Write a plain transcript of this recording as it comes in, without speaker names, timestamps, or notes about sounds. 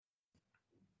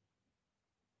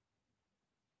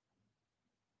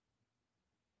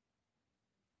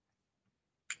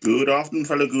Good afternoon,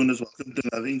 fellow Gooners. Welcome to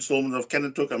another installment of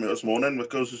Cannon Talk. I'm your host, Mona, and with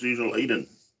course, as usual, Aiden.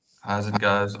 How's it,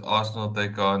 guys? Arsenal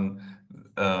take on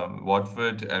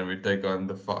Watford, and we take on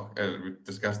the Fox. We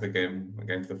discuss the game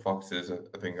against the Foxes,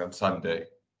 I think, on Sunday.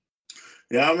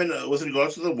 Yeah, with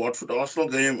regards to the Watford Arsenal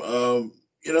game,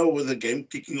 with the game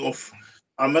kicking off,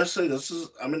 I must say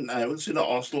I haven't seen an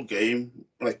Arsenal game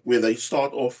like where they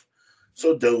start off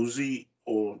so dozy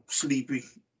or sleepy,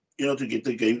 to get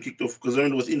the game kicked off. Because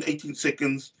within 18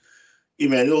 seconds,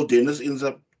 Emmanuel Dennis ends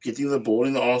up getting the ball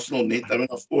in the Arsenal net.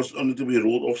 Of course, only to be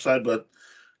ruled offside, but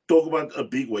talk about a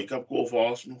big wake up call for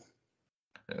Arsenal.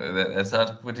 That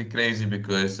sounds pretty crazy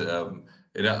because I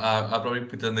probably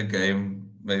put on the game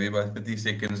maybe about 30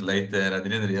 seconds later, and I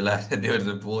didn't realize that there was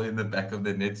a ball in the back of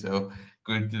the net. So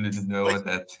good to know what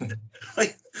that.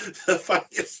 Like, the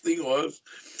funniest thing was,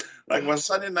 like my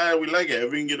son and I, we like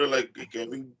having, like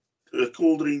having a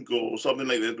cool drink or something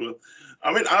like that.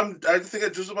 I think I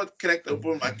just about cracked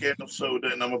open my can of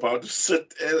soda and I'm about to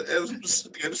sit as I'm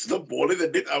sitting against the ball in the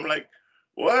net. I'm like,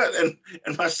 what?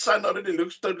 And my son already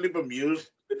looks totally bemused.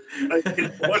 Like,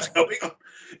 what's going on?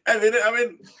 And then,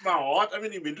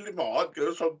 immediately my heart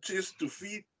goes from chest to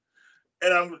feet.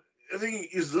 And I'm thinking,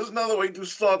 is this another way to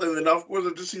start? And then, of course,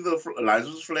 I just see the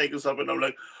license flag is up, and I'm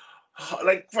like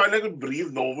finally I could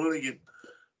breathe normal again.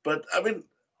 But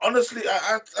honestly,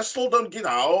 I still don't get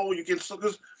how you can still,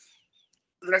 because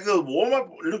like the warm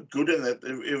up looked good and that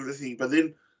everything, but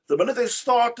then the minute they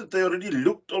started, they already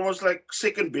looked almost like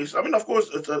second best. Of course,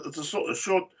 a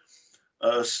short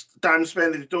time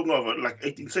span that you're talking about, like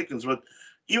 18 seconds, but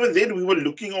even then we were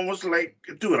looking almost like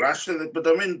too rushed at it. But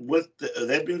with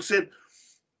that being said,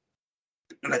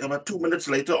 like about 2 minutes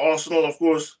later, Arsenal, of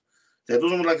course, that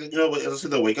was almost like, as I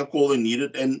said, the wake up call they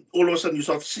needed. And all of a sudden, you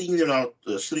start seeing them out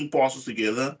string passes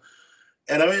together.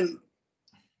 And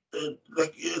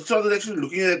like, it started actually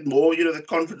looking at it more, the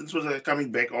confidence was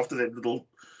coming back after that little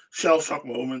shell shock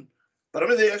moment. But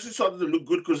they actually started to look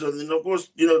good because, then, of course,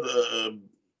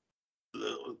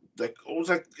 like almost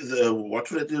like the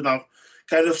Watford do now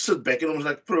kind of sit back and almost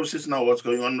like process now what's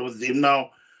going on with them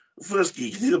now. First,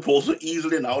 you see the ball so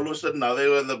easily, and all of a sudden now they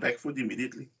were on the back foot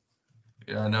immediately.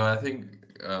 Yeah, no, I think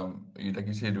like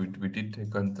you said, we did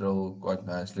take control quite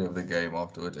nicely of the game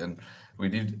afterwards, and we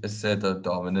did assert our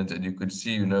dominance, and you could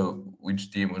see,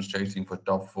 which team was chasing for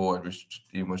top four and which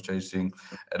team was chasing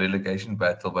a relegation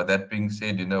battle. But that being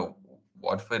said,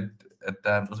 Watford at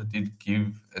times also did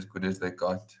give as good as they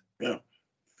got. Yeah.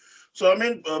 So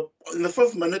in the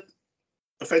fifth minute,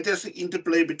 a fantastic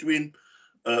interplay between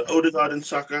Odegaard and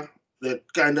Saka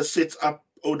that kind of sets up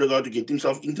Odegaard to get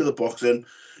himself into the box. And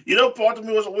part of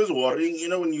me was always worrying.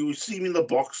 When you see him in the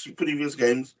box in previous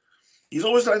games, he's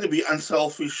always trying to be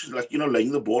unselfish, like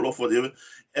laying the ball off whatever.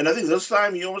 And I think this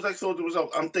time he almost like thought to himself,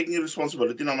 I'm taking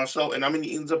responsibility on myself. And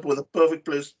he ends up with a perfect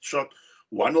placed shot,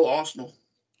 1-0 Arsenal.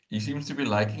 He seems to be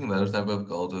liking those type of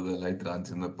goals with the late runs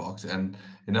in the box, and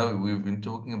we've been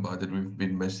talking about it. We've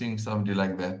been missing somebody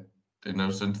like that,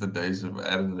 since the days of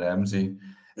Aaron Ramsey,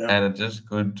 Yeah. and it's just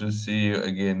good to see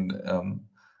again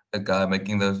a guy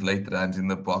making those late runs in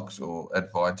the box or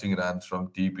advancing runs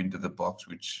from deep into the box,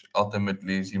 which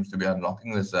ultimately seems to be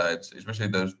unlocking the sides, especially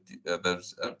those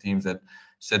teams that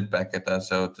sit back at us.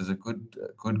 So it is a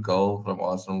good goal from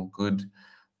Arsenal, good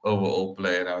overall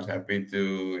play, and I was happy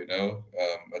to,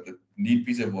 but the neat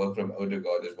piece of work from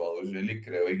Odegaard as well, who's really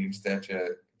growing in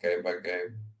stature game by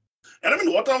game.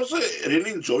 And what I also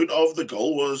really enjoyed of the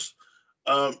goal was,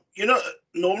 um, you know,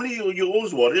 normally you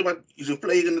always worry about if you're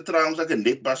playing in the trams like a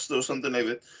net buster or something like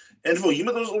that. And for him,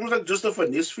 it was almost like just a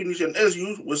finesse finish. And as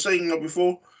you were saying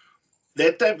before,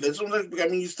 that's almost like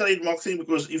becoming his trademark thing,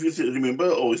 because if you remember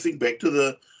or you think back to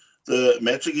the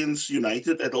match against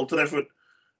United at Old Trafford,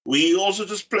 we also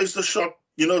just placed a shot.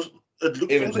 It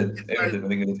looked almost like Everton, I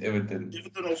think it is Everton.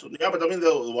 Everton also. Yeah, but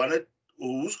the one at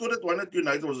who scored it? One at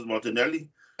United, was it Martinelli?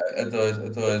 It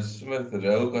was Smith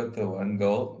Rowe got the one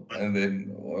goal, and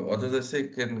then what was the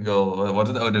second goal?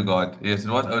 Was it Odegaard? Yes, it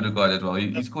was Odegaard as well.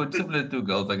 He scored similar two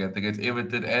goals, like I think it's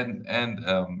Everton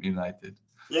and United.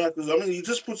 Yeah, because he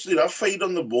just puts enough fade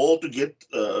on the ball to get,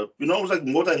 it was like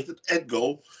more directed at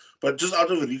goal, but just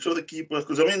out of reach of the keeper.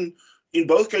 Because in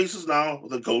both cases now,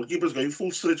 the goalkeeper's going full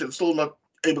stretch and still not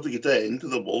able to get their hand to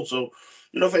the ball. So,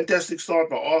 fantastic start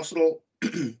by Arsenal.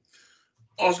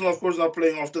 Arsenal, of course, now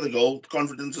playing after the goal.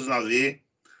 Confidence is now there.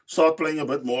 Start playing a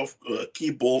bit more of key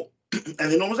ball,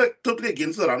 and then almost like totally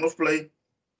against the run of play.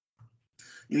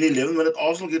 In the 11th minute,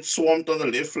 Arsenal gets swamped on the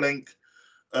left flank.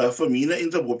 Firmino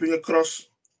ends up whipping across.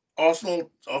 Arsenal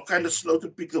are kind of slow to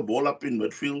pick the ball up in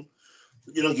midfield,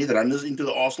 get runners into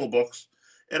the Arsenal box.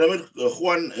 And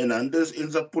Juan Hernandez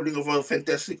ends up pulling off a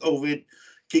fantastic overhead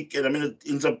kick, and I mean, it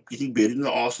ends up getting buried in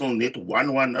the Arsenal net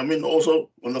 1-1. I mean, also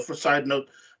on the side note,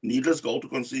 needless goal to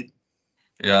concede.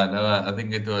 Yeah, no, I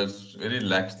think it was very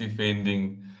lax defending,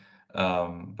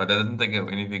 but I didn't take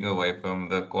anything away from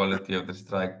the quality of the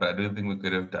strike. But I do think we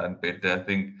could have done better. I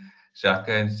think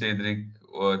Xhaka and Cedric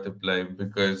were to blame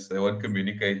because they weren't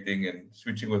communicating and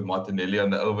switching with Martinelli on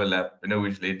the overlap,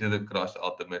 which led to the cross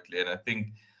ultimately. And I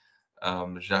think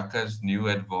Xhaka's new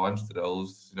advanced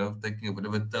roles, taking a bit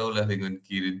of a toll, I think, on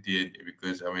Kieran Tierney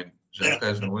because, I mean, Yeah,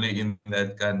 Xhaka is normally in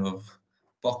that kind of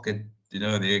pocket,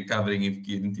 they're covering if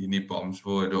Kieran Tierney bombs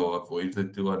forward or avoids the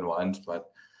 2-on-1s, but,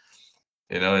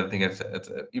 I think it's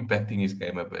impacting his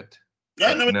game a bit.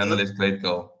 yeah, and But nonetheless, great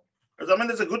goal. I mean,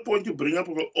 it's a good point to bring up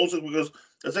also because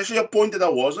it's actually a point that I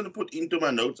wasn't put into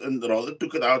my notes and rather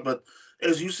took it out. But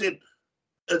as you said,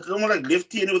 it's almost like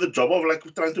left Tierney with a job of like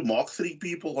trying to mark three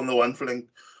people on the one flank.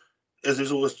 As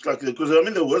there's always like, because I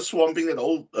mean, they were swamping that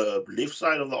whole left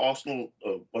side of the Arsenal,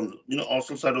 on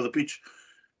Arsenal side of the pitch.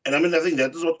 And I mean, I think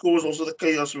that is what caused also the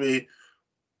chaos where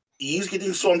he's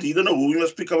getting swamped. He don't know who he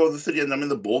must pick up of the three, and I mean,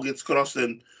 the ball gets crossed,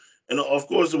 and of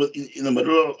course, in the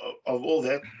middle of all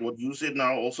that, what you said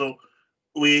now also,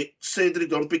 we Cedric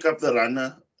don't pick up the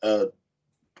runner.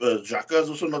 Xhaka is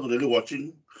also not really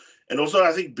watching, and also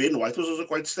I think Ben White was also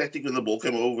quite static when the ball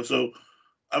came over. So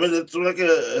I mean, it's like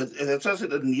that's why I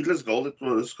said a needless goal that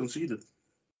was conceded.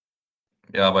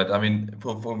 Yeah, but I mean,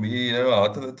 for me,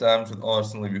 out of the times with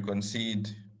Arsenal, if you concede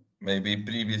maybe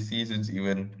previous seasons,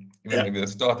 even Yeah, maybe the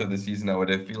start of the season, I would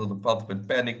have felt a bit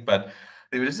panic. But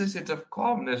there was a sense of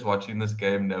calmness watching this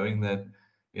game, knowing that,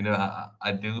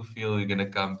 I do feel we're gonna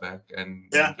come back yeah.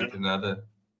 and get another.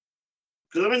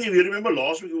 Because I mean, if you remember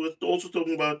last week, we were also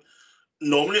talking about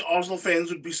normally Arsenal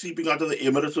fans would be sleeping out of the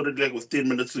Emirates already like with 10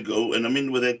 minutes to go, and I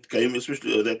mean with that game,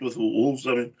 especially that with Wolves,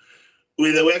 I mean,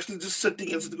 where they were actually just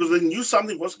sitting and because they knew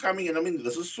something was coming, and I mean,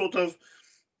 this is sort of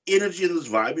energy and this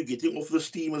vibe you're getting off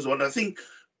this team as well. I think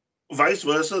vice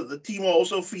versa, the team are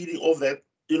also feeding off that,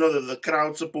 the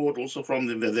crowd support also from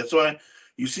them. That's why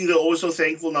you see they're also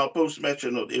thankful now post match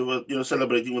and whatever,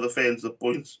 celebrating with the fans the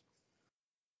points.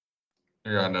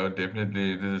 Yeah, no,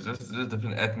 definitely. There's a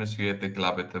different atmosphere at the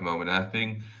club at the moment. I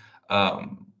think,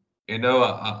 um,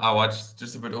 I watched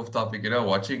just a bit off topic.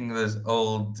 Watching this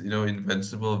old,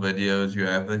 Invincible videos. You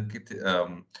have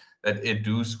that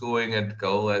Edu scoring at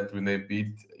goal at when they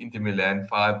beat Inter Milan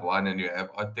 5-1, and you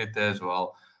have Arteta as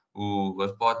well, who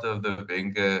was part of the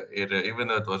Wenger era. Even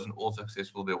though it wasn't all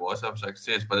successful, there was some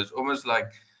success. But it's almost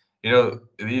like,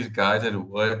 these guys that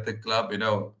were at the club,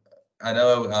 I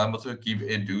know I'm also keep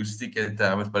enthusiastic at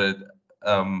times, but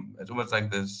it's almost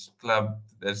like this club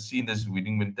that's seen this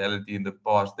winning mentality in the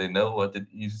past. They know what it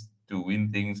is to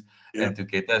win things Yeah, and to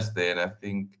get us there. And I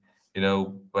think,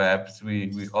 perhaps we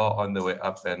are on the way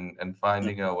up and yeah,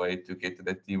 finding our way to get to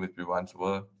that team that we once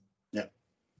were. yeah.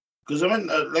 Because I mean,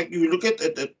 like if you look at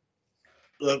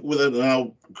like with it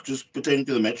now, just pertaining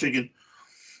to the match again,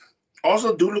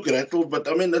 also do look rattled, but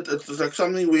I mean, it's like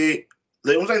something where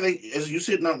they almost like as you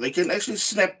said now, they can actually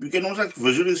snap. You can almost like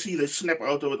visually see they snap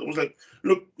out of it. Almost like,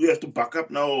 look, we have to buck up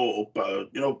now, or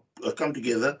come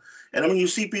together. And I mean, you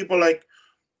see people like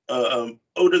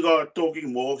Odegaard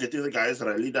talking more, getting the guys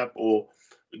rallied up, or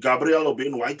Gabriel or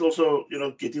Ben White also,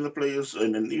 getting the players,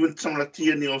 and even someone like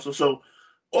Tierney also. So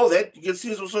all that you can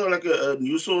see is also like a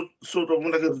new sort of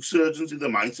like a resurgence in the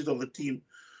mindset of the team.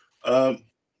 Um,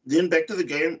 then back to the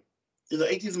game. In the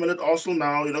 80th minute, Arsenal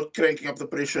now, cranking up the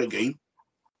pressure again.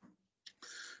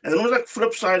 And then it was like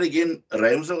flip side again.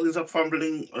 Ramsdale ends up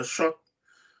fumbling a shot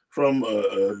from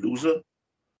a loser.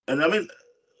 And I mean,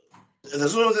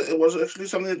 it was actually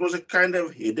something that was a kind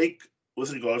of headache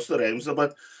with regards to Ramsdale.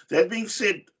 But that being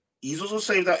said, he's also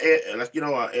saved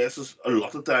our asses a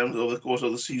lot of times over the course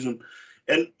of the season.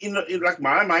 And in like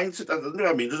my mindset, I don't know if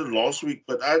I mentioned it last week,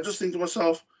 but I just think to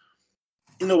myself,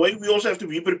 in a way, we also have to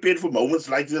be prepared for moments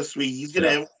like this where he's going to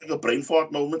Yeah. have like a brain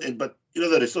fart moment, but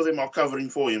the rest of them are covering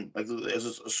for him, like as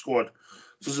a squad.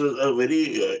 So it's a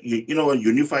very a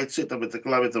unified setup at the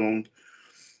club at the moment.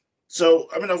 So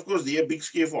I mean, of course, they're a big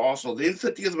scare for Arsenal. Then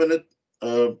 30th minute,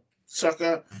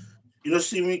 Saka,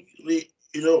 seemingly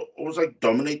almost like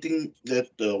dominating that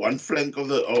one flank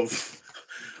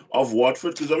of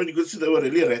Watford, because I mean you could see they were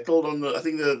really rattled on I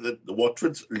think the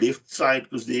Watford's left side,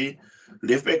 because their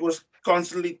left back was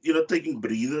constantly taking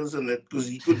breathers, and that because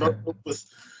he could not cope with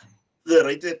the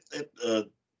rate that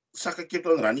Saka kept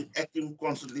on running at him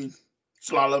constantly,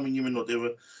 slaloming him and whatever.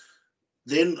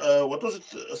 Then what was it?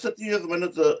 30th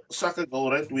minute, the Saka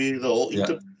goal, right, where the whole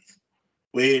Yeah.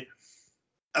 where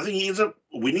I think he ends up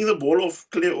winning the ball off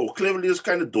or Cleverly is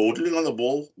kind of dawdling on the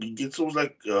ball. He gets almost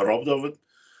like robbed of it.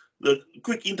 The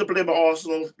quick interplay by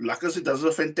Arsenal. Lacazette does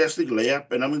a fantastic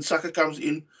layup, and I mean Saka comes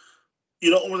in,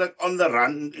 almost like on the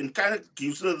run, and kind of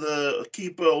gives the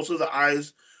keeper also the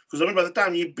eyes. Because I mean, by the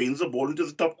time he bends the ball into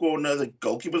the top corner, the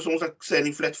goalkeeper's almost like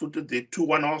standing flat-footed there.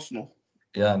 2-1 Arsenal.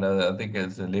 Yeah, no, I think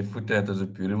as a left footer, it was a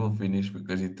beautiful finish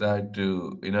because he tried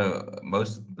to,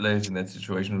 most players in that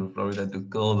situation would probably try to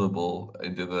curl the ball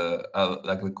into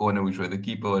like the corner, which where the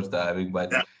keeper was diving,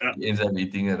 but Yeah, yeah. he ends up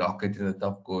hitting a rocket in the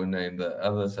top corner in the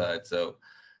other side. So,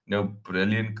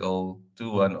 brilliant goal,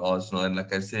 2-1 Arsenal. And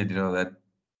like I said,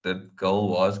 that goal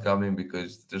was coming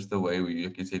because just the way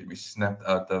like you said, we snapped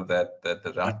out of that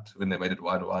rut when they made it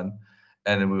 1-1,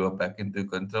 and then we were back into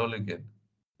control again.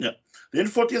 Yeah. Then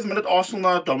 40th minute, Arsenal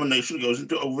now domination goes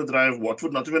into overdrive.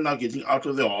 Watford not even now getting out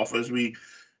of their half as we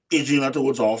edging out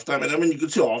towards halftime. And I mean, you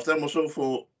could see halftime also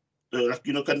for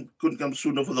couldn't come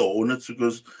sooner for the Hornets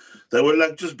because they were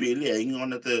like just barely hanging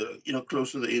on at the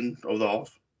close to the end of the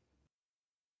half.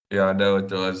 Yeah, no,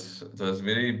 it was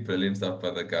very brilliant stuff by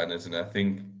the Gunners, and I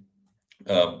think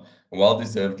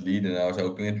well-deserved lead, and I was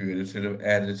hoping that we would have sort of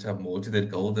added some more to that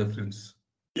goal difference.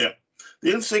 Yeah.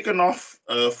 Then second half,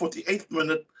 48th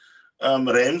minute,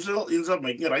 Ramsdale ends up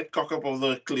making a right cock up of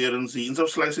the clearance. He ends up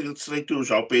slicing it straight to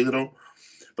João Pedro.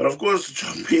 But of course,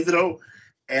 João Pedro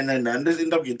and Hernandez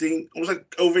end up getting almost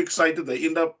like overexcited. They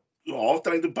end up half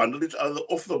trying to bundle each other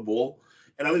off the ball.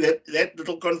 And I mean, that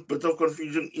little bit of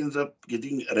confusion ends up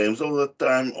getting Ramsdale the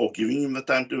time or giving him the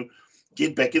time to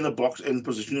get back in the box and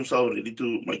position himself ready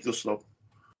to make the stop.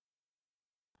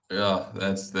 Yeah,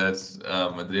 that's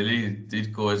it really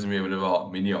did cause me a bit of a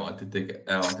mini heart attack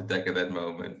at that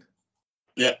moment.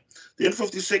 Yeah. Then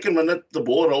 52nd minute, the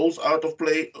ball rolls out of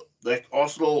play. Like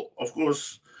Arsenal, of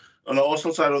course, on the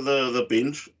Arsenal side of the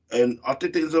bench, and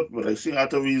Arteta ends up racing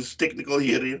out of his technical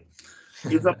area.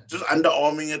 Ends up just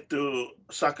underarming it to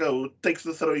Saka, who takes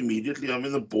the throw immediately. I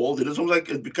mean, the ball, it is almost like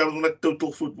it becomes like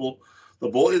total football. The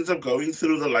ball ends up going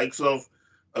through the likes of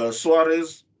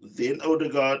Suarez, then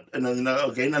Odegaard, and then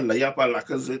again a layup by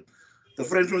Lacazette. The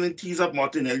Frenchman then tees up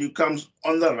Martinelli, who comes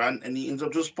on the run, and he ends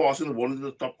up just passing the ball into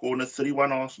the top corner,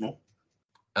 3-1 Arsenal.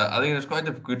 I think it's quite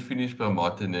a good finish by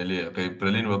Martinelli. Okay,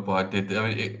 brilliant work by Arteta.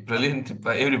 I mean, brilliant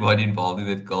by everybody involved in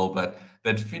that goal, but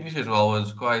that finish as well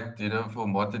was quite, for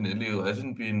Martinelli, who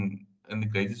hasn't been in the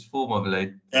greatest form of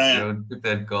late, Yeah. took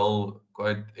that goal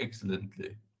quite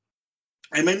excellently.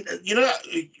 I mean,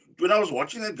 when I was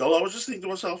watching that goal, I was just thinking to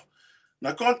myself,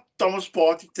 now can't Thomas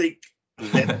Partey take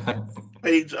that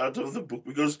page out of the book?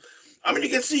 Because, I mean, you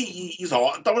can see he's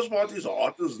hard. Thomas Partey's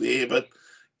heart is there, but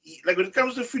like when it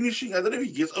comes to finishing, I don't know if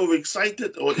he gets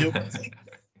overexcited or whatever.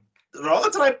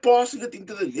 Rather try passing it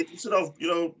into the net instead of,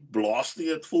 blasting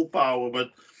it full power.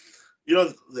 But,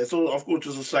 that's all, of course,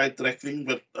 just a sidetrack thing.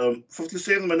 But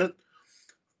 57th minute,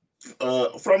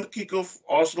 from the kickoff,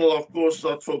 Arsenal, of course,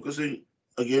 start focusing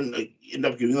again, end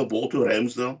up giving the ball to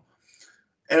Ramsdale.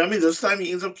 And I mean, this time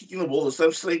he ends up kicking the ball, this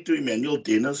time straight to Emmanuel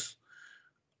Dennis.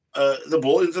 The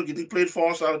ball ends up getting played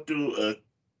fast out to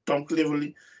Tom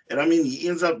Cleverley. And I mean, he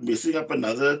ends up messing up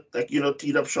another,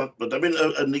 teed up shot. But I mean,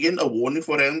 and again, a warning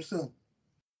for Ramsdale.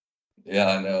 Yeah,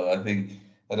 I know. I think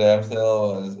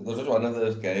Ramsdale was just one of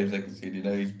those games, like you said,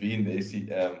 he's been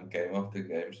there, game after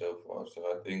game so far. So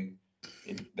I think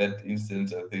in that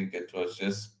instance, I think it was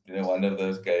just, one of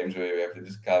those games where we have to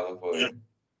just cover for Yeah, him.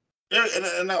 yeah,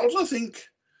 and I also think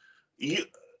you,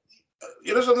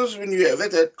 sometimes when you have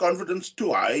that confidence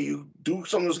too high, you do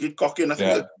sometimes get cocky. And I think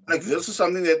Yeah. that, like this is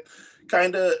something that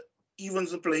kind of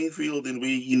evens the playing field, and where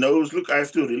he knows, look, I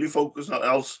have to really focus, or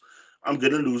else I'm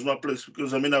gonna lose my place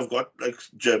because I mean I've got like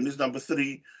Germany's number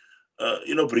 3,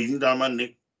 breathing down my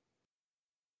neck.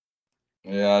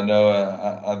 Yeah, no,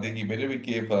 I think you better be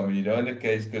careful. I mean, in the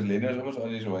case, because Leno's almost on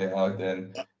his way out,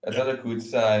 and that's Yeah, not a good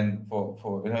sign for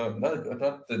not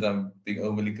that I'm being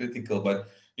overly critical, but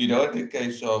in the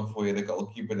case of where the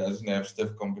goalkeeper doesn't have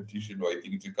stiff competition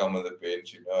waiting to come on the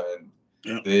bench, and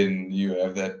yeah. then you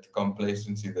have that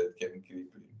complacency that can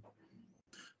creep in.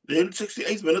 Then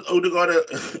 68th minute, Odegaard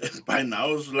by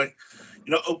now is like,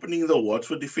 opening the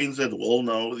Watford defense at will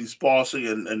now. He's passing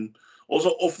and also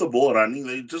off the ball running.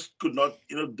 They just could not,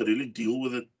 really deal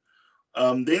with it.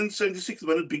 Then 76th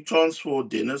minute, big chance for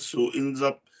Dennis, who ends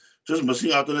up just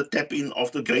missing out on a tap in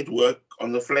after great work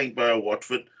on the flank by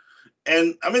Watford.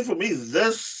 And I mean, for me,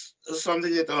 this is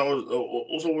something that I was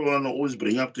also want to always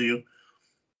bring up to you.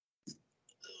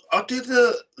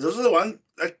 Arteta, this is the one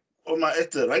like on my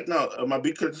actor right now. My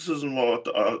big criticism of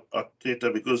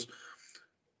Arteta, because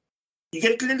you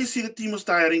can clearly see the team is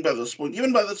tiring by this point.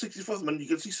 Even by the 64th minute, you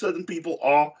can see certain people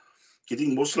are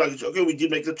getting more sluggish. Okay, we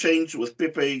did make the change with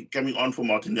Pepe coming on for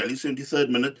Martinelli, 73rd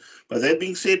minute. But that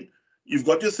being said, you've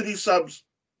got your three subs.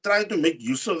 Try to make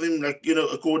use of them, like,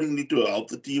 accordingly to help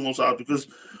the team also out. Because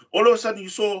all of a sudden you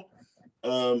saw,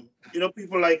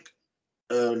 people like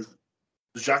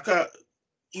Xhaka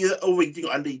either overeating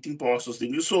or undereating passes.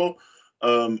 Then you saw,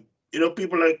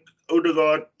 people like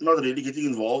Odegaard not really getting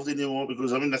involved anymore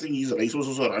because, I think his race was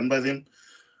also run by them.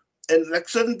 And like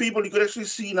certain people, you could actually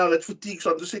see now that fatigue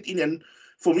starting to set in. And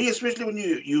for me, especially when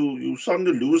you starting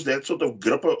to lose that sort of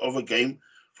grip of a game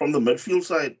from the midfield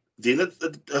side, then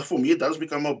for me, it does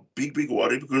become a big, big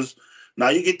worry because now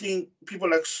you're getting people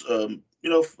like,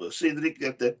 Cedric,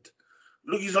 that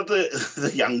look, he's not the,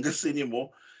 the youngest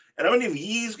anymore. And if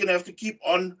he's going to have to keep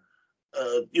on,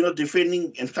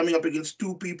 defending and coming up against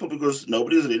two people because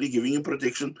nobody's really giving him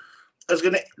protection, it's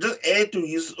going to just add to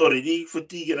his already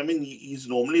fatigue. And he's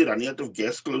normally running out of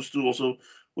gas close to also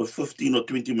with 15 or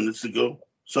 20 minutes to go.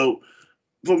 So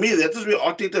for me, that is where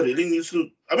Arteta really needs to.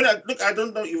 I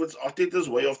don't know if it's Arteta's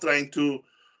way of trying to,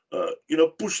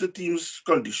 push the team's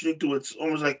conditioning to its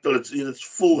almost like till it's in its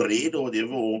full red or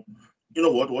whatever. Or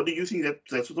what do you think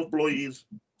that sort of ploy is?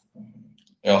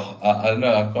 Yeah, I don't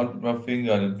know. I can't put my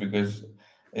finger on it because,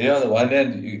 on the one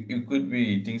hand, you could be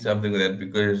eating something like that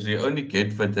because you only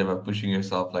get fit by pushing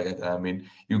yourself like that.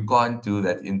 You can't do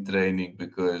that in training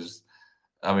because,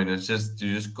 it's just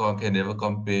you just can never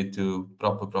compare to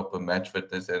proper match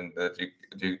fitness and that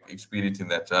you experience in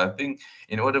that. So I think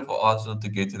in order for Arsenal to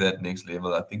get to that next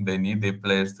level, I think they need their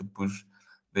players to push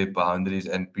their boundaries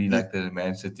and be Mm. like the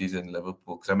Man Cities and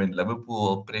Liverpool. Because Liverpool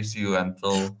will press you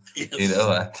until Yes.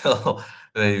 until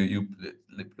you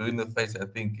blue in the face. I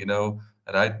think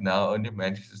right now only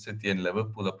Manchester City and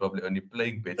Liverpool are probably only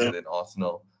playing better Yeah. than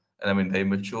Arsenal. And they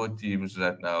mature teams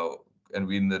right now, and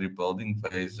we're in the rebuilding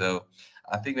phase. So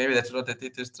I think maybe that's what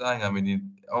Arteta is trying.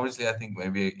 Obviously, I think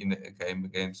maybe in a game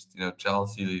against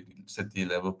Chelsea, City,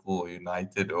 Liverpool,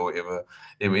 United, or whatever,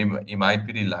 he might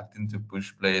be reluctant to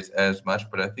push players as much.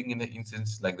 But I think in an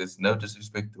instance like this, no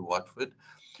disrespect to Watford,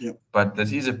 Yeah. but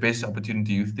this is the best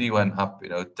opportunity. You 3-1 up.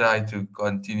 Try to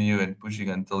continue and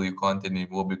pushing until you can't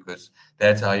anymore because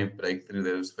that's how you break through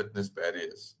those fitness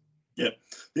barriers. Yeah.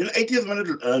 Then 80th minute,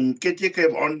 Ketia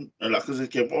came on,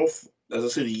 Lacazette came off. As I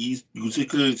said, you could see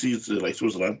clearly see the race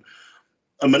was run.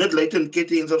 A minute later,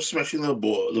 Ketia ends up smashing the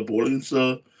ball into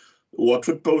the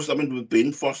Watford post. With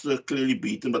Ben Foster clearly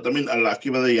beaten, but unlucky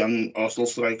by the young Arsenal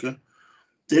striker.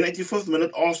 Then 85th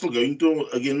minute, Arsenal going to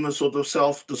again a sort of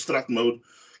self-destruct mode.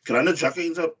 Granit Xhaka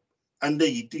ends up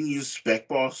underheating his back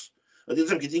pass. It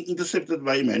ends up getting intercepted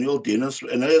by Emmanuel Dennis,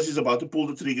 and as he's about to pull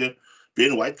the trigger,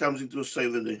 Ben White comes into a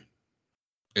save the day.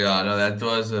 Yeah, no, that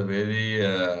was a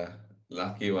very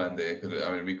lucky one there. 'Cause,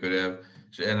 we could have,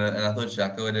 and I thought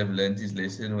Xhaka would have learned his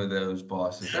lesson with those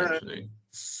passes Yeah, actually.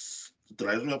 it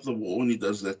drives me up the wall when he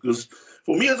does that. Because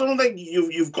for me, it's almost like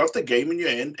you've got the game in your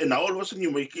hand, and now all of a sudden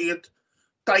you're making it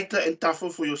tighter and tougher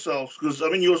for yourselves. Because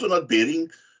you're also not bearing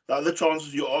the other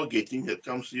chances you are getting that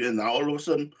comes to you, and now all of a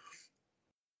sudden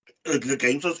the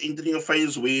game starts entering a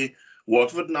phase where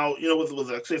Watford now, with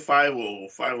like say 5 or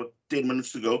 10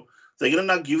 minutes to go, they're gonna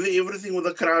now give it everything with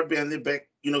the crowd behind their back,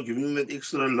 giving them that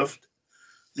extra lift.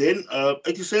 Then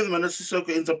 87 minutes, Sissoko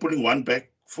ends up putting one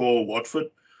back for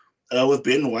Watford. With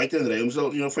Ben White and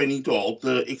Ramsdale, finding to halt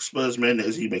the Spurs man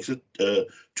as he makes it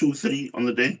 2-3 on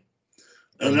the day.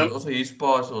 But And it was also his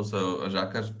pass, also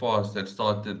Xhaka's pass that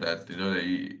started that.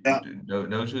 yeah,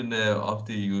 No sooner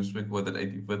after he was quick with an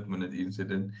 85th minute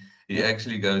incident, he yeah,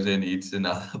 actually goes and hits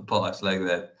another pass like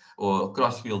that, or a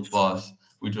crossfield pass,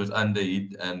 which was under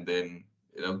hit and then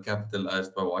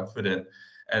capitalized by Watford. And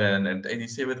then at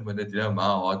 87th minute, my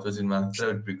heart was in my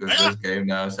throat because yeah, this game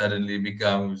now suddenly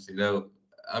becomes, you're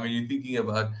thinking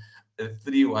about a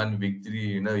 3-1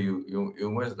 victory, you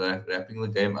almost wrapping the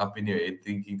game up in your head,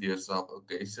 thinking to yourself,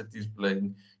 okay, City's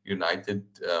playing United,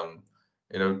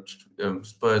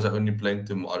 Spurs are only playing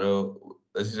tomorrow.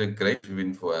 This is a great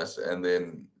win for us. And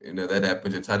then, that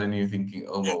happens, and suddenly you're thinking,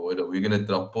 oh my yeah. word, are we going to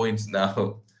drop points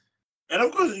now? And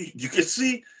of course, you can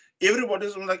see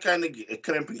everybody's on that kind of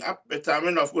cramping up at time.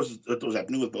 And of course, it was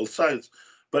happening with both sides.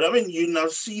 But you now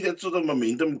see that sort of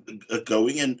momentum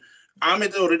going. And I'm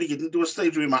already getting to a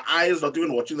stage where my eye is not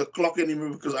even watching the clock anymore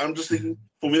because I'm just thinking,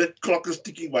 for me, the clock is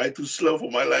ticking by too slow for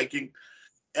my liking.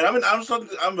 And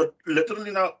I'm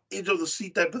literally now edge of the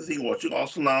seat type of thing, watching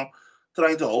Arsenal now,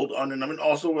 trying to hold on. And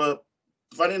also,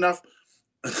 funny enough,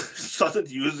 started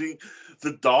using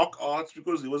the dark arts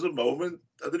because there was a moment,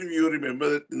 I don't know if you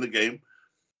remember it in the game,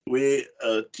 where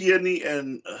Tierney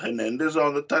and Hernandez are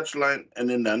on the touchline, and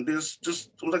Hernandez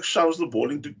just like shoves the ball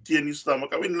into Tierney's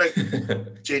stomach. Like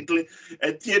gently,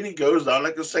 and Tierney goes down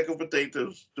like a sack of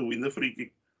potatoes to win the free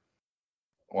kick.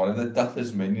 one of the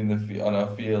toughest men in on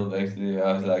our field. Actually,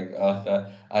 I was like,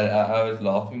 I was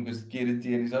laughing because Kieran,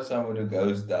 he's not someone who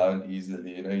goes down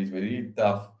easily. You know, he's very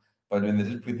tough. But when they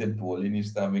just put that ball in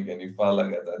his stomach and he felt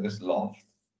like that, I just laughed.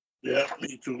 Yeah,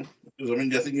 me too. Because I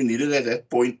mean, I think you needed at that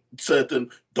point certain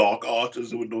dark arts,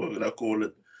 would know what I call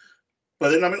it. But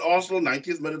then I mean, Arsenal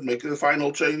 90th minute making the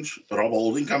final change. Rob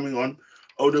Holding coming on,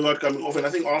 Odegaard coming off, and I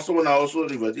think Arsenal are now also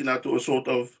reverting now to a sort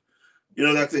of,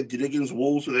 like they did against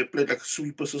Wolves, where they played like a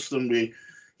sweeper system where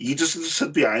you just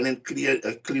sit behind and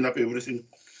clean up everything.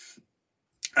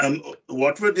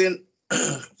 Watford then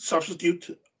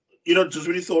substitute. Just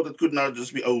when you thought it could now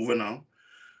just be over now.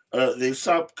 They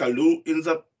sub Kalu ends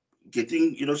up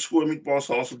getting squirming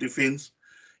past Arsenal defense.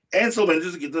 And so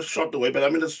manages to get the shot away, but I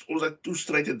mean, it's almost like too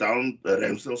straight down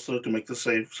Ramsdale still to make the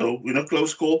save. So,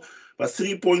 close call, but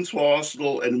 3 points for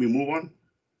Arsenal, and we move on.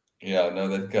 Yeah, no,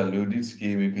 that Kaludi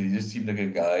scheme because he just seemed like a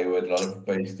guy who had a lot of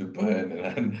pace to burn,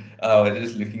 and I was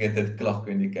just looking at that clock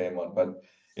when he came on. But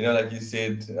like you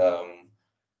said,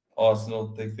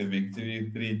 Arsenal take the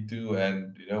victory 3-2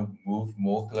 and move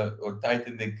more or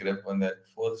tighten their grip on that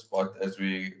fourth spot as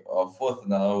we are fourth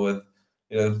now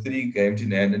with 3 games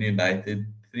in hand on United,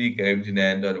 3 games in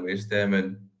hand on West Ham,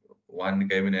 and 1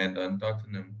 game in hand on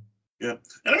Tottenham. Yeah.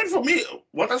 And I mean, for me,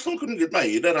 what I still couldn't get my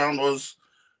head around was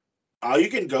how you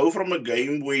can go from a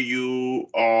game where you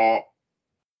are,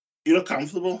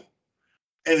 comfortable,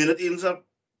 and then it ends up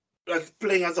like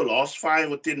playing out the last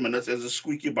 5 or 10 minutes as a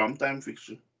squeaky bum time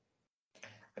fixture.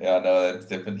 Yeah, no, that's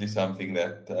definitely something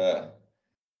that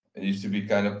it used to be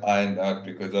kind of ironed out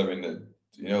because I mean,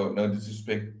 no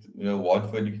disrespect,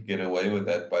 Watford you could get away with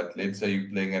that, but let's say you're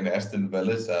playing an Aston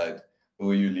Villa side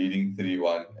who are you leading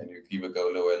 3-1 and you keep a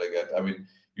goal away like that. I mean,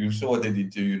 you saw what they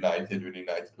did to United when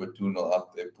United were 2-0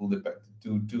 up, they pulled it back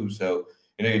to 2-2. So,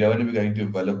 you don't want to be going to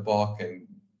Villa Park and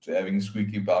having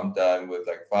squeaky bum time with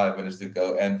like 5 minutes to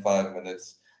go and 5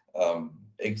 minutes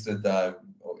extra time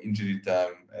or injury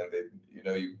time, and then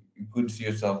you could see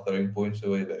yourself throwing points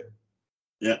away there.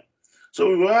 Yeah. So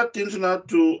we were attention now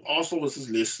to Arsenal versus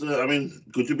Leicester. I mean,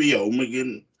 good to be home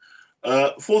again.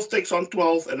 Fourth takes on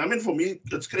 12th. And I mean, for me,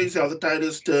 it's crazy how the tide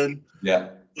has turned Yeah.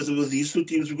 with these two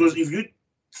teams. Because if you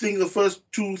think the first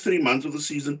 2-3 months of the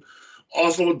season,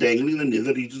 Arsenal were dangling in the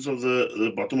nether regions of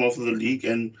the bottom half of the league,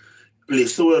 and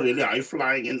Leicester were really high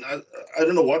flying. And I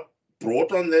don't know what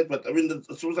brought on that, but I mean,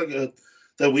 it was like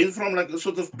they went from like a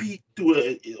sort of peak to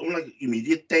like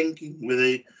immediate tanking where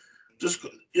they just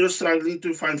struggling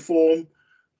to find form.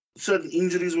 Certain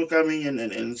injuries were coming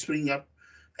and springing up.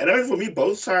 And I mean, for me,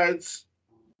 both sides,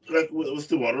 like with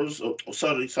tomorrow's,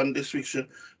 sorry, Sunday's fixture,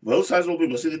 both sides will be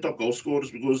missing the top goal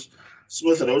scorers because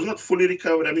Smith Rowe's not fully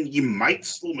recovered. I mean, he might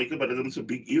still make it, but it's a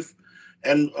big if.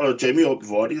 And Jamie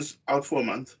Vardy is out for a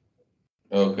month.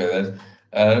 Okay, that's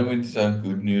I don't mean to sound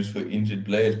good news for injured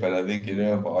players, but I think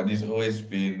Vardy's always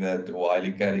been that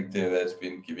wily character that's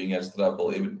been giving us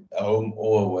trouble, even home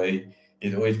or away.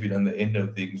 He's always been on the end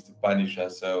of things to punish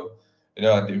us. So, I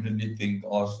definitely think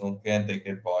Arsenal can take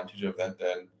advantage of that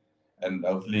and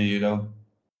hopefully,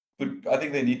 but I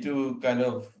think they need to kind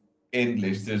of end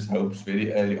Leicester's hopes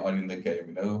very early on in the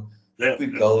game. Yeah,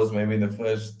 Quick yeah. goals maybe in the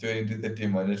first 20 to 30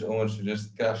 minutes, almost to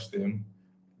just crush them,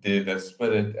 their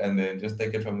spirit, and then just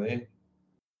take it from there.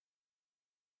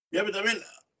 Yeah, but I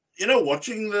mean,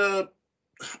 watching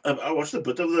I watched a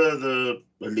bit of the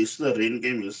Leicester Rain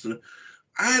game yesterday.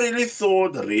 I really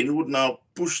thought Rain would now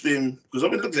push them because I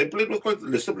mean, look,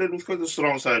 Leicester played with quite a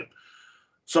strong side.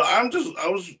 So I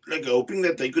was like hoping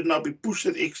that they could now be pushed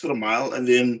that extra mile, and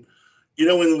then,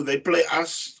 when they play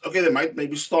us, okay, they might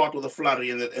maybe start with a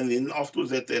flurry, and then afterwards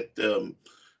that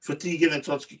fatigue and that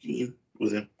starts kicking in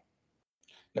with them.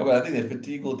 No, but I think the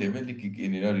fatigue will definitely kick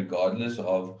in, regardless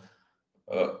of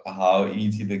how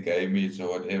easy the game is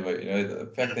or whatever.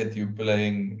 The fact that you're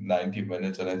playing 90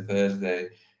 minutes on a Thursday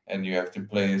and you have to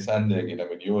play Sunday again, I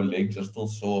mean, your legs are still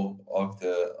sore after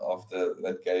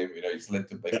that game. You still have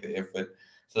to Yeah, make the effort,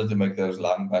 still to make those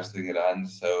long busting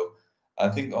runs. So I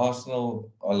think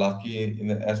Arsenal are lucky in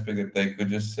the aspect that they could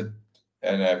just sit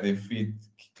and have their feet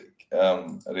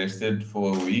rested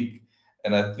for a week.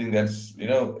 And I think that's,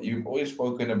 you've always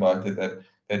spoken about it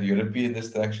that European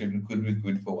distraction could be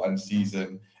good for one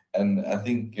season. And I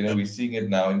think, yeah, we're seeing it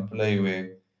now in play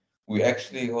where we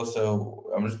actually also,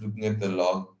 I'm just looking at the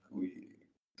log,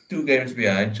 2 games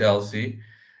behind Chelsea.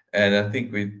 And I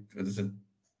think what is it,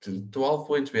 12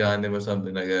 points behind them or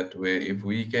something like that, where if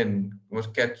we can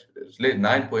almost catch, it's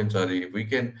 9 points, sorry, if we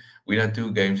can win our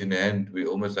 2 games in hand, we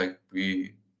almost like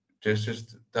we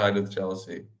just tied with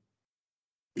Chelsea.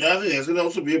 yeah. I think that's going to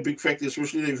also be a big factor,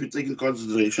 especially if you take in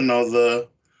consideration now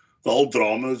the whole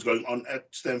drama is going on at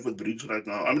Stamford Bridge right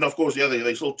now. I mean, of course, yeah,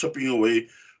 they're still chipping away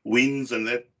wins and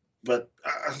that, but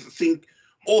I think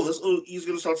all this he's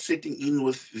going to start setting in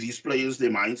with these players, their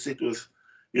mindset with,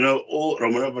 all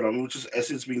Roman Abramovich's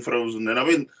assets being frozen. And I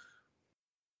mean,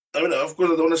 of course,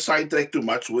 I don't want to sidetrack too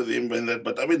much with him and that,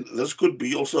 but I mean, this could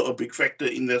be also a big factor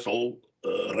in this whole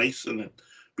race, and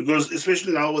because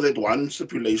especially now with that one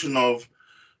stipulation of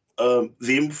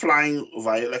them flying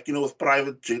via, like, with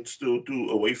private jets to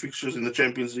away fixtures in the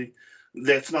Champions League,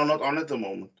 that's now not on at the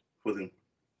moment for them.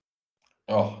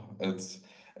 Oh, it's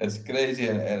crazy,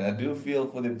 and I do feel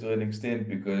for them to an extent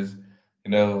because I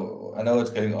know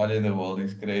what's going on in the world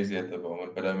is crazy at the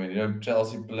moment, but I mean,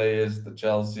 Chelsea players, the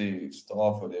Chelsea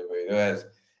staff, whatever,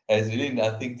 has really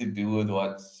nothing to do with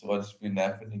what's been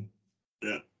happening.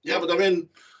 Yeah, yeah, but I mean,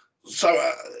 so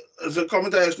as a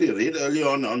comment I actually read early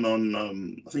on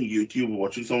I think YouTube,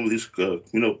 watching some of these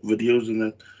videos and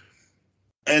that,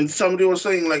 and somebody was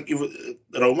saying like if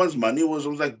Roman's money was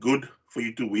like good for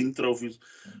you to win trophies,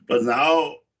 but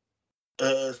now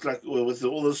it's like with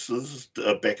all this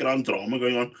background drama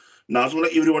going on. Now it's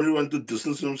like everyone wants to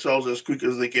distance themselves as quick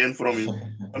as they can from him.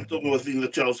 I'm talking within the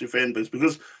Chelsea fan base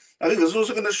because I think this is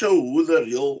also going to show who the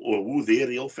real or who their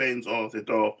real fans are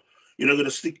that are going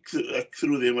to stick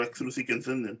through them like through thick and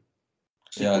thin. Then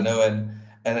stick Yeah, with. no,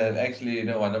 and actually,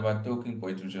 one of my talking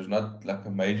points, which was not like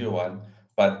a major one,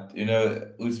 but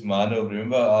Usmano,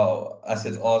 remember how I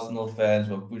said Arsenal fans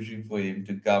were pushing for him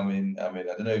to come in. I mean,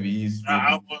 I don't know if he's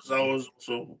I really. was I was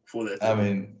also for that I as well.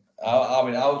 mean,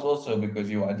 I was also because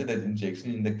he wanted that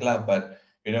injection in the club, but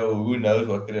who knows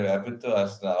what could have happened to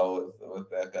us now with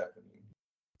that happening.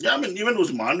 Yeah, I mean, even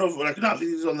Usmanov, like, I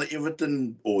think he's on the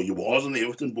Everton, or he was on the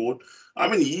Everton board. I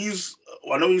mean, he's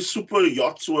one of his super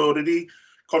yachts were already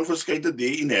confiscated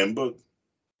there in Hamburg.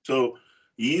 So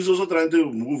he's also trying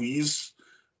to move his,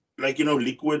 like,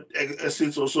 liquid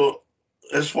assets also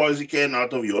as far as he can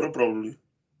out of Europe, probably.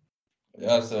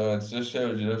 Yeah, so it just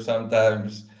shows,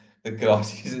 sometimes the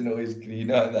grass isn't always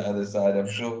greener on the other side. I'm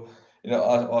sure,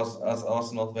 us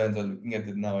Arsenal fans are looking at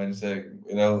it now and saying,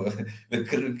 the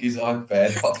Kroenke's aren't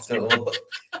bad after all.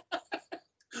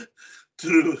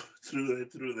 True, true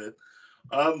that.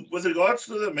 With regards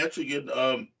to the match again,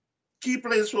 key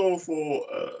players for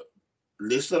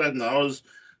Leicester right now is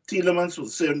Tielemans with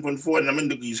 7.4, and I mean,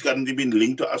 look, he's currently been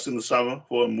linked to us in the summer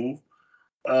for a move.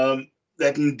 Um,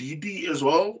 that Ndidi as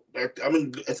well. That, I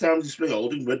mean, at times he's playing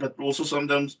holding mid, but also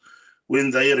sometimes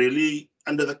when they really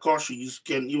under the cosh, he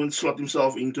can even slot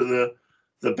himself into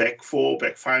the back four,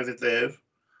 back five that they have.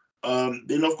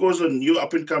 Then of course a new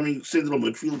up and coming central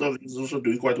midfielder is also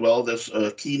doing quite well. That's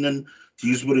Keenan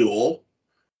Dewsbury Hall.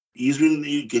 He's been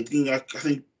getting, I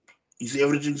think he's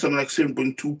averaging something like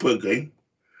 7.2 per game.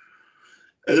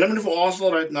 And then I mean for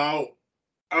Arsenal right now,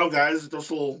 our guys are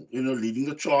also, leading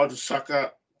the charge,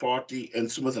 Saka, Party,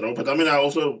 and Smith Rowe. But I mean, I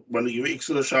also want to give an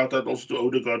extra shout out also to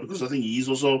Odegaard because I think he's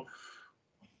also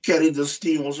carried this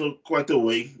team also quite a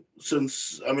way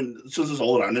since this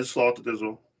whole run has started as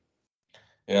well.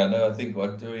 Yeah, no, I think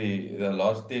the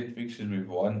last 10 fixtures we've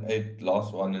won, 8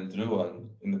 lost one and drew one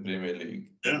in the Premier League.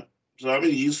 Yeah. So I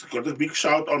mean, he's got a big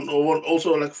shout on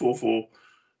also like for.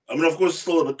 I mean, of course,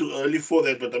 still a bit too early for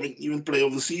that, but I mean, even play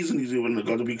of the season, he's even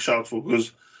got a big shout for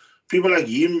because people like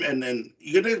him and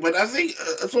you get it. But I think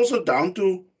it's also down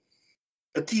to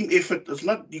a team effort. It's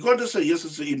not, you can't just say yes,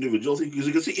 it's an individual thing because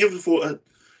you can see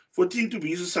for a team to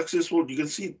be successful, you can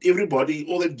see everybody,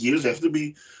 all the gears have to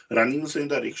be running the same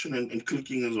direction and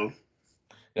clicking as well.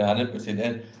 Yeah, 100%.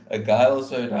 And a guy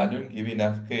also, I don't give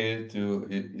enough credit to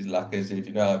his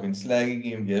Lacazette. I've been slagging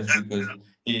him, yes, because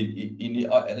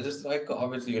as a striker,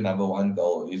 obviously your number one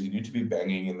goal is you need to be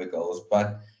banging in the goals.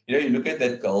 But, you look at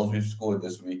that goals we've scored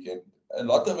this weekend, a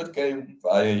lot of it came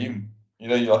via him. He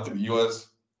was,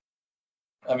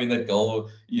 I mean, that goal,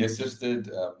 he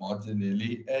assisted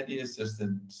Martinelli and he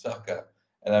assisted Saka.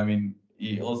 And I mean,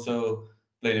 he also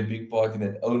played a big part in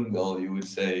that own goal, you would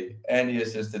say. And he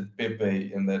assisted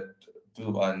Pepe in that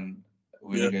 2-1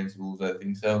 win Yeah. against Wolves, I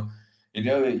think. So,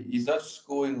 he's not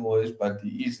scoring always, but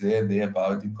he is there and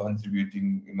thereabout in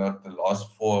contributing, the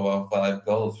last 4 or 5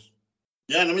 goals.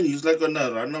 Yeah, and I mean, he's like on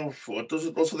a run of what was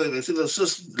it also? They said the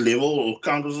assist level or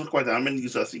count wasn't quite. I mean,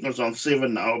 I think it's on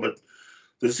 7 now, but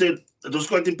they said it was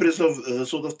quite impressive the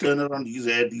sort of turnaround he's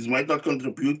had. He might not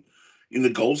contribute in the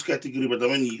goals category, but I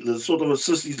mean, the sort of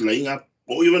assist he's laying up,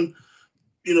 or even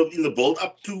in the build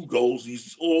up to goals,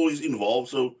 he's always involved.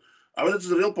 So I mean, it's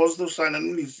a real positive sign. I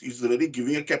mean, he's really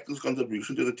giving a captain's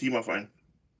contribution to the team. I find.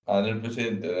 100%.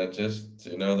 And it just,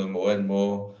 the more and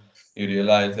more you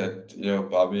realize that,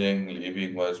 Aubameyang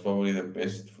leaving was probably the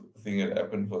best thing that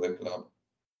happened for the club.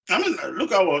 I mean,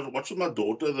 look, I was watching my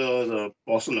daughter the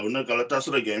Barcelona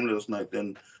Galatasaray game last night,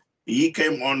 and he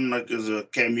came on like as a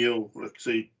cameo, like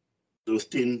say it was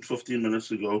 10, 15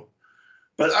 minutes ago.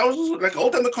 But I was also, like all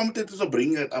the time the commentators are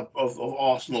bringing it up of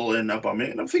Arsenal and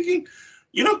Aubameyang, and I'm thinking,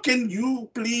 can you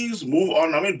please move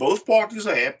on? I mean, both parties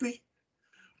are happy.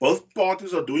 Both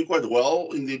parties are doing quite well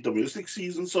in the domestic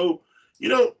season, so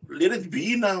let it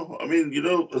be now. I mean,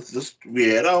 it's just we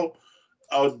had our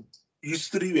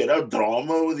history, we had our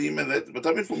drama with him and that. But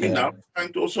I mean, for me now, Yeah, it's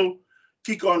time to also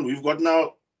kick on. We've got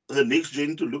now the next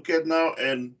gen to look at now,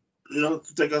 and to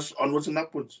take us onwards and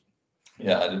upwards.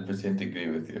 yeah, 100% agree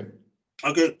with you.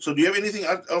 Okay, so do you have anything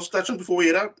else to touch on before we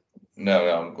head out? No,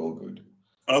 no, I'm all good.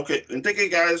 Okay, then take care,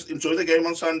 guys. Enjoy the game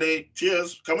on Sunday.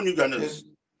 Cheers. Come on, you Cheers, Gunners.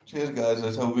 cheers, guys.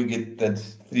 Let's hope we get that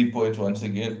 3 points once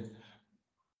again.